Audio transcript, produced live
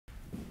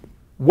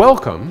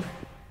Welcome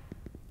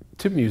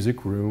to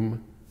Music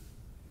Room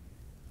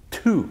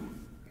 2.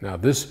 Now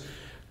this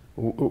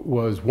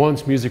was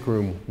once Music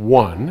Room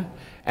 1,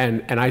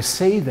 and I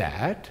say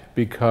that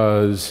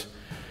because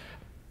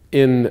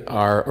in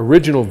our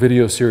original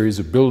video series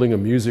of building a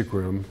music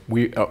room,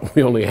 we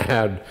only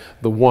had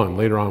the one.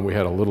 Later on we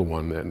had a little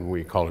one and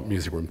we called it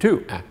Music Room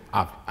 2.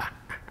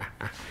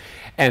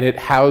 And it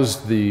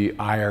housed the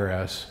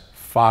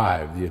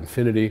IRS-5, the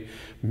Infinity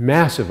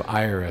massive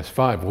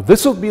IRS-5. Well,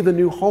 this will be the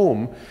new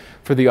home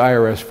for the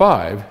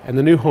IRS-5 and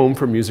the new home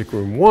for Music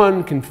Room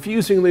 1.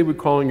 Confusingly, we're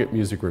calling it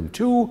Music Room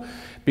 2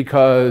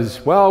 because,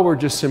 well, we're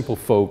just simple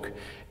folk.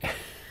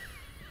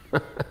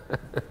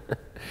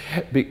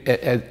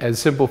 As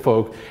simple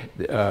folk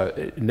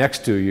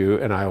next to you,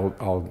 and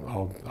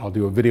I'll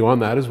do a video on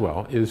that as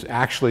well, is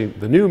actually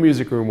the new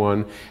Music Room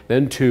 1,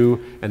 then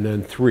 2, and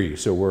then 3.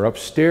 So we're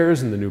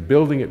upstairs in the new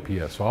building at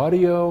PS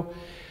Audio,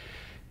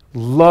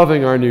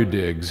 loving our new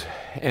digs,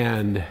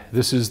 and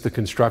this is the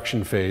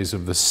construction phase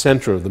of the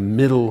center, of the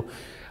middle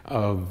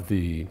of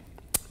the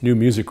new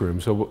music room.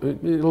 So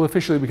it'll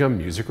officially become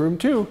Music Room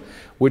 2,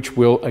 which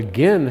will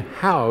again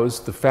house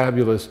the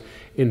fabulous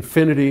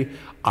Infinity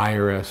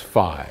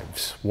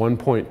IRS-5s,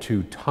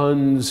 1.2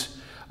 tons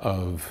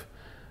of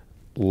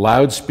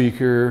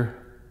loudspeaker,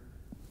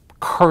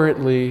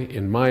 currently,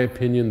 in my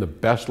opinion, the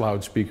best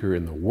loudspeaker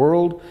in the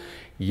world.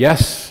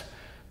 Yes,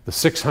 the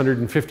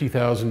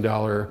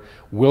 $650,000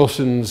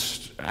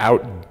 Wilsons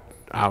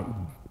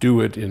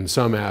outdo it in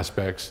some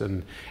aspects,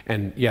 and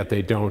yet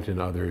they don't in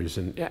others.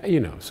 And you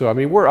know, so I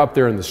mean, we're up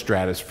there in the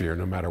stratosphere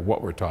no matter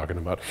what we're talking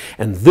about.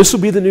 And this will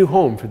be the new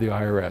home for the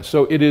IRS.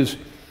 So it is,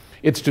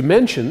 its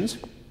dimensions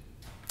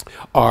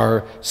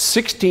are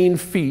 16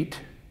 feet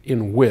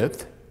in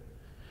width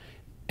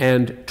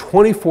and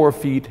 24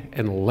 feet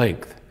in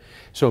length.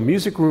 So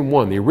Music Room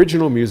 1, the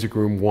original Music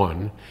Room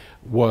 1,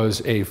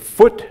 was a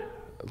foot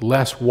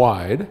less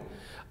wide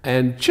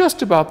and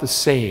just about the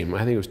same.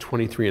 I think it was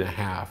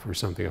 23.5 or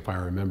something, if I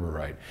remember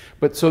right.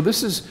 But so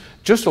this is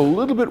just a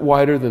little bit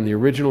wider than the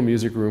original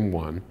Music Room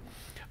 1.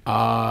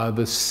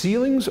 The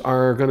ceilings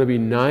are going to be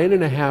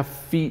 9.5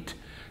 feet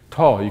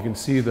tall. You can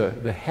see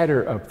the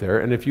header up there,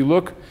 and if you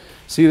look,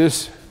 see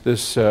these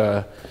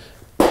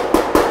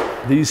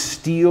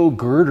steel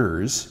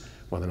girders.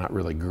 Well, they're not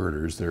really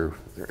girders. They're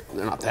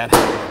not that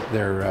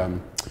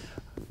heavy.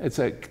 It's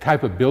a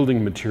type of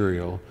building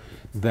material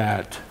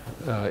that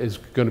is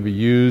going to be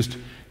used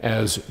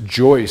as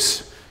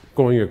joists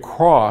going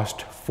across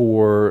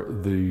for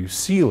the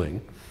ceiling.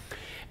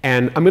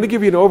 And I'm going to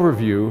give you an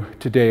overview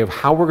today of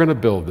how we're going to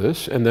build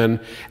this, and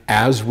then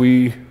as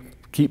we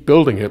keep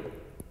building it,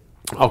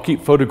 I'll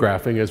keep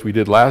photographing as we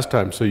did last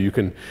time so you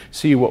can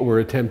see what we're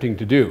attempting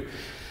to do.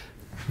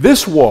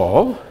 This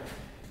wall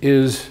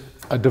is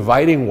a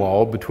dividing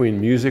wall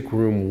between Music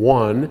Room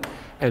 1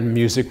 and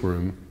Music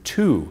Room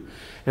 2.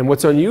 And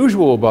what's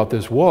unusual about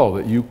this wall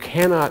that you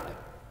cannot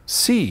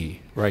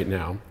see right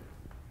now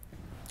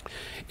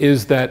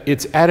is that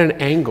it's at an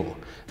angle.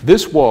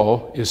 This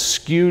wall is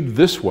skewed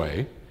this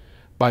way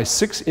by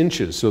 6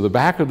 inches. So the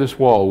back of this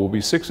wall will be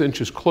 6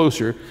 inches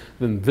closer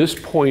than this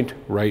point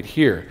right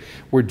here.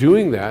 We're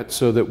doing that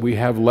so that we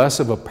have less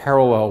of a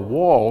parallel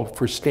wall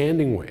for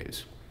standing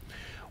ways.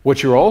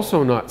 What you're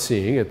also not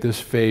seeing at this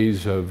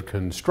phase of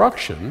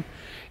construction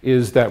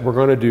is that we're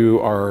going to do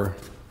our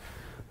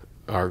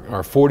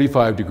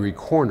 45-degree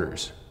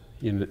corners.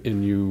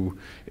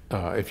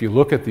 If you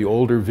look at the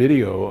older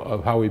video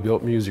of how we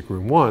built Music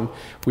Room 1,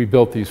 we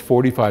built these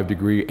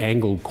 45-degree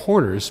angled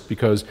corners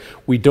because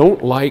we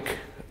don't like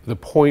the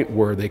point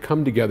where they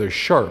come together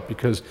sharp,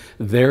 because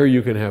there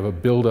you can have a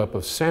buildup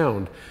of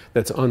sound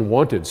that's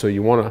unwanted. So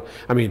you want to,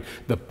 I mean,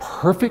 the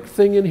perfect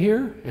thing in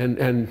here,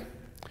 and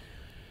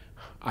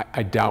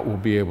I doubt we'll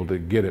be able to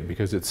get it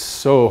because it's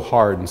so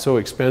hard and so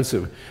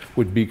expensive,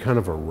 would be kind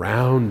of a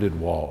rounded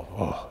wall.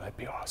 Oh, that'd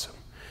be awesome.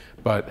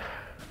 But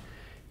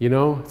you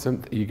know,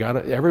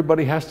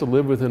 everybody has to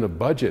live within a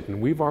budget,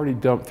 and we've already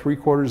dumped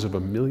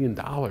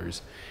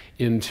 $750,000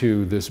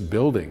 into this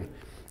building,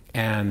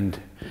 and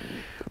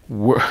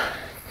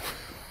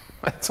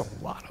that's a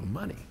lot of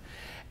money.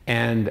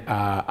 And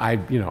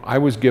I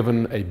was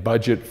given a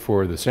budget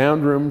for the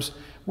sound rooms.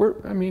 We're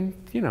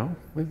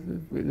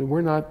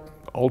not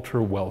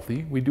ultra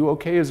wealthy. We do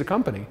okay as a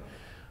company.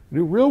 We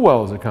do real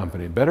well as a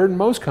company, better than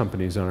most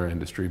companies in our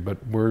industry, but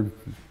we're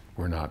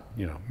not,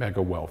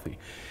 mega wealthy.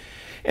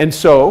 And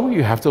so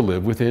you have to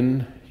live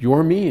within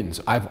your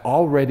means. I've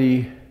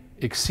already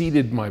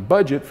exceeded my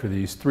budget for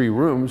these 3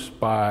 rooms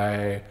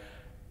by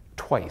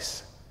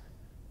twice.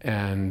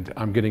 And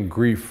I'm getting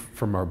grief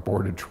from our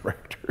board of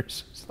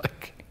directors. It's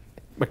like,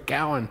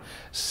 McGowan,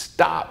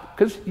 stop.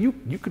 Because you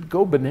could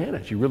go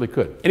bananas, you really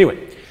could.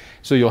 Anyway,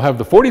 so you'll have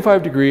the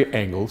 45-degree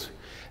angles,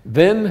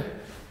 then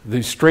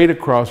the straight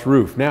across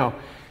roof. Now,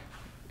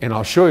 and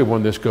I'll show you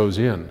when this goes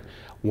in.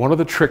 One of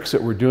the tricks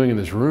that we're doing in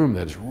this room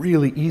that is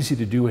really easy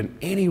to do in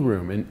any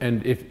room,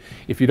 and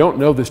if you don't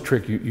know this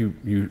trick, you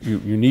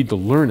need to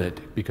learn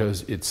it,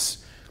 because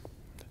it's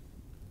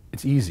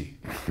It's easy.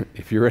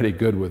 If you're any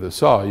good with a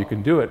saw, you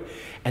can do it.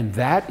 And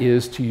that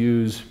is to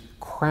use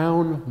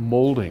crown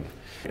molding.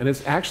 And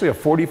it's actually a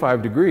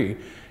 45 degree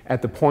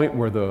at the point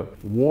where the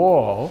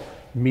wall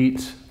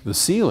meets the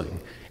ceiling.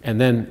 And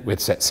then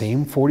it's that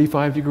same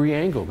 45 degree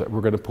angle that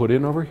we're going to put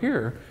in over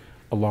here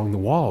along the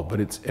wall. But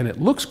it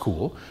looks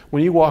cool.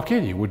 When you walk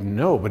in, you wouldn't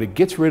know, but it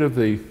gets rid of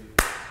the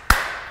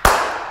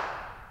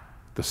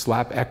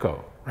slap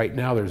echo. Right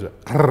now there's a,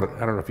 I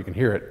don't know if you can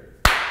hear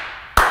it,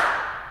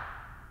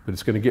 but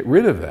it's going to get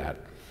rid of that.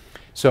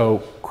 So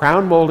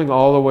crown molding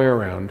all the way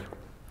around,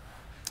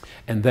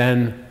 and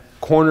then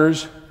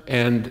corners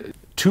and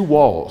two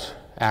walls,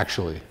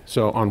 actually.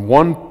 So on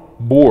one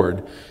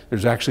board,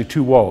 there's actually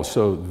two walls.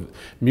 So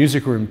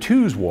music room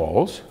 2's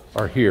walls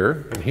are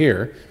here and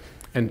here,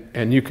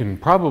 and you can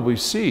probably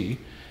see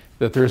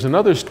that there's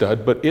another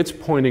stud, but it's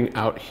pointing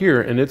out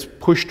here, and it's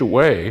pushed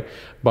away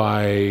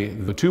by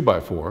the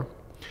 2x4,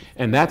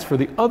 and that's for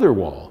the other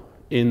wall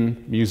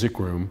in music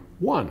room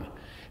 1.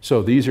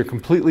 So these are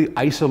completely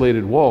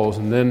isolated walls,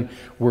 and then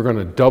we're going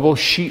to double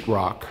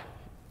sheetrock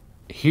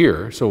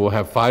here. So we'll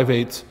have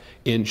 5/8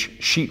 inch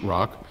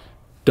sheetrock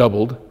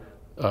doubled,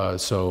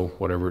 so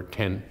whatever,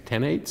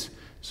 10/8.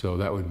 So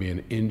that would be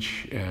 1.25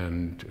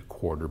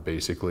 inches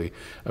basically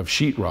of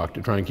sheetrock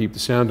to try and keep the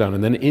sound down.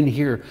 And then in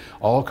here,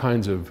 all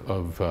kinds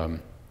of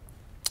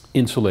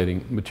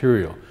insulating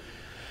material.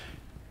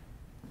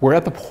 We're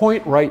at the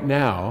point right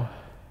now,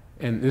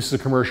 and this is a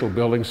commercial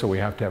building, so we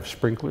have to have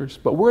sprinklers,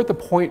 but we're at the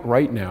point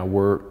right now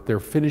where they're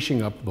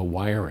finishing up the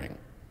wiring.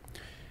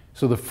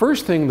 So the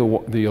first thing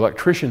the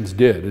electricians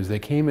did is they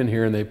came in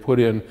here and they put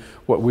in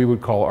what we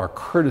would call our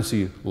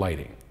courtesy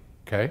lighting,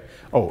 okay?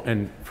 Oh,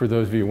 and for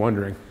those of you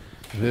wondering,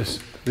 this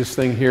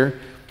thing here,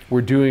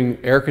 we're doing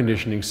air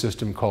conditioning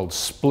system called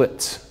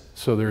splits.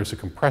 So there's a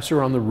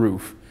compressor on the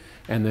roof,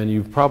 and then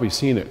you've probably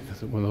seen it,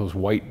 one of those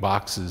white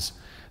boxes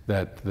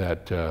that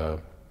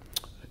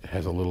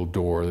has a little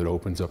door that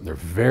opens up, and they're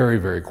very,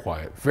 very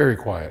quiet, very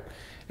quiet.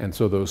 And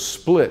so those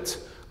splits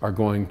are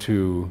going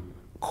to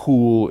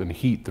cool and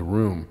heat the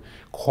room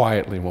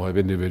quietly, and we'll have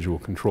individual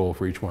control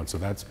for each one. So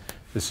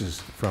this is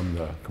from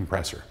the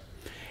compressor.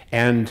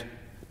 And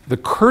the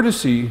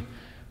courtesy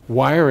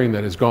wiring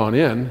that has gone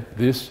in,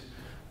 these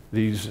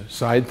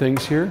side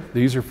things here,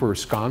 these are for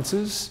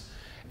sconces,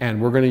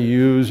 and we're going to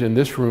use, in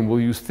this room, we'll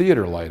use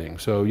theater lighting.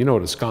 So you know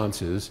what a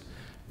sconce is.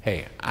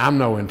 Hey, I'm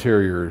no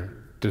interior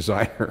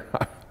designer.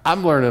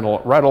 I'm learning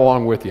right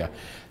along with you.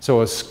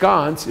 So a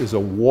sconce is a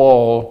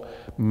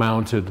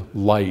wall-mounted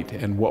light,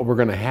 and what we're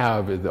going to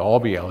have is all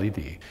be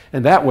LED.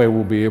 And that way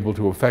we'll be able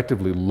to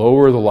effectively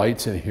lower the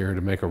lights in here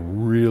to make a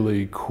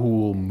really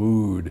cool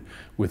mood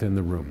within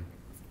the room.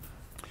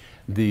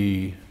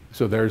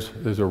 So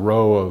there's a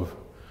row of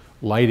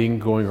lighting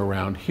going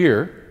around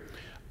here.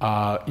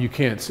 You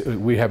can't,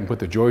 we haven't put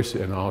the joists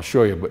in, I'll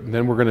show you, but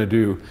then we're going to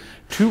do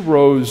 2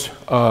 rows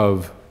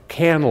of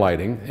can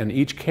lighting, and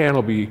each can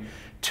will be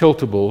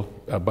tiltable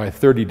by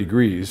 30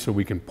 degrees, so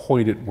we can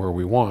point it where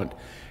we want.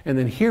 And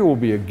then here will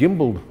be a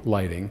gimbaled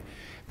lighting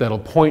that'll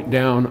point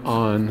down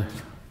on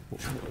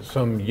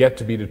some yet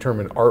to be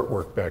determined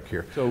artwork back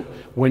here. So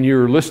when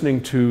you're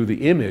listening to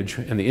the image,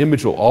 and the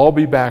image will all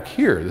be back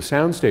here, the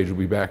sound stage will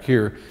be back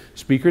here,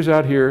 speakers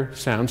out here,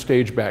 sound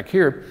stage back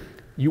here,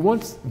 you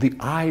want the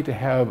eye to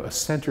have a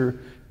center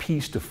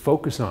piece to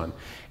focus on.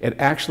 It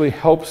actually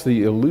helps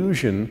the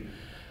illusion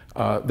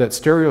that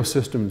stereo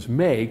systems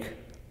make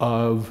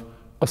of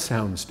a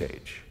sound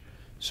stage.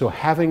 So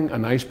having a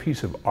nice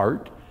piece of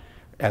art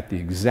at the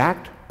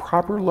exact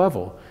proper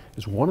level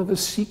is one of the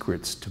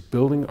secrets to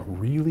building a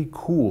really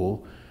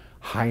cool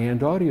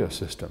high-end audio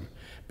system,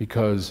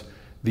 because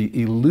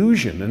the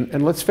illusion,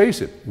 and let's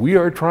face it, we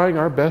are trying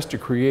our best to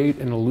create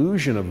an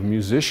illusion of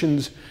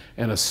musicians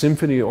and a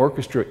symphony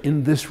orchestra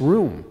in this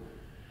room.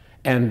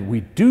 And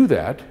we do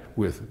that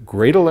with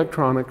great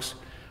electronics,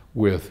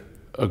 with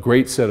a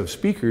great set of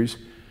speakers,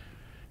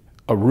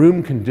 a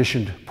room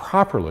conditioned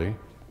properly,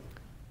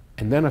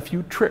 and then a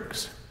few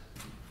tricks,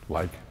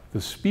 like the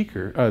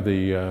speaker,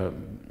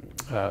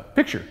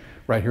 picture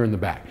right here in the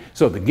back.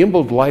 So the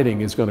gimbaled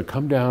lighting is going to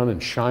come down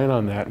and shine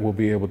on that, and we'll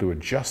be able to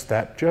adjust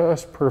that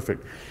just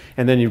perfect.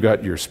 And then you've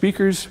got your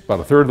speakers about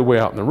 1/3 of the way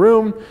out in the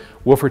room,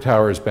 woofer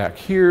towers back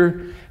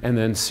here, and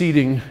then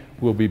seating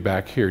will be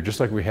back here, just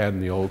like we had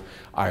in the old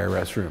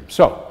IRS room.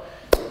 So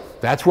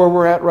that's where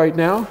we're at right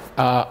now.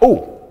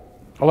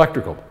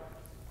 Electrical.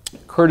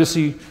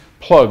 Courtesy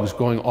plugs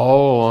going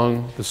all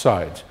along the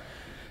sides.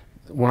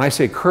 When I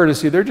say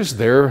courtesy, they're just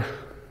there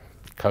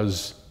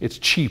because it's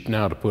cheap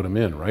now to put them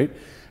in, right?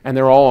 And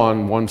they're all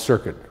on one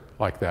circuit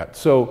like that.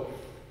 So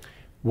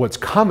what's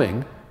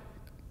coming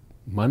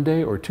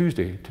Monday or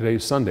Tuesday,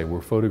 today's Sunday,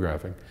 we're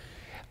photographing,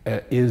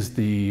 are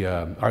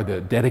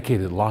the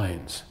dedicated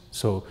lines.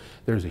 So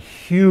there's a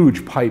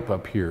huge pipe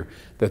up here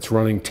that's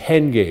running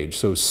 10 gauge,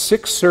 so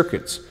 6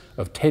 circuits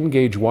of 10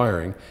 gauge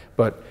wiring,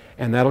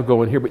 and that'll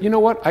go in here. But you know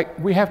what?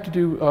 We have to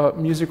do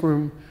music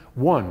room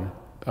 1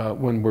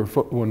 when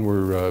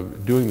we're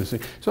doing this thing.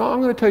 So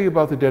I'm going to tell you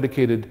about the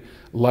dedicated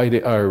light,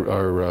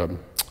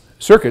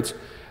 circuits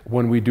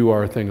when we do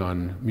our thing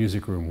on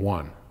Music Room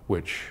 1,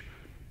 which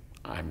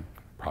I'm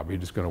probably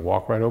just going to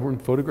walk right over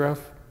and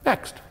photograph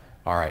next.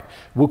 All right,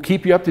 we'll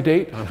keep you up to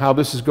date on how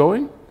this is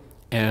going,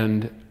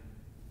 and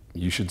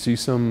you should see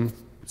some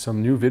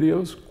new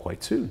videos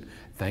quite soon.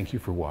 Thank you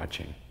for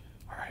watching.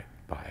 All right,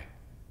 bye.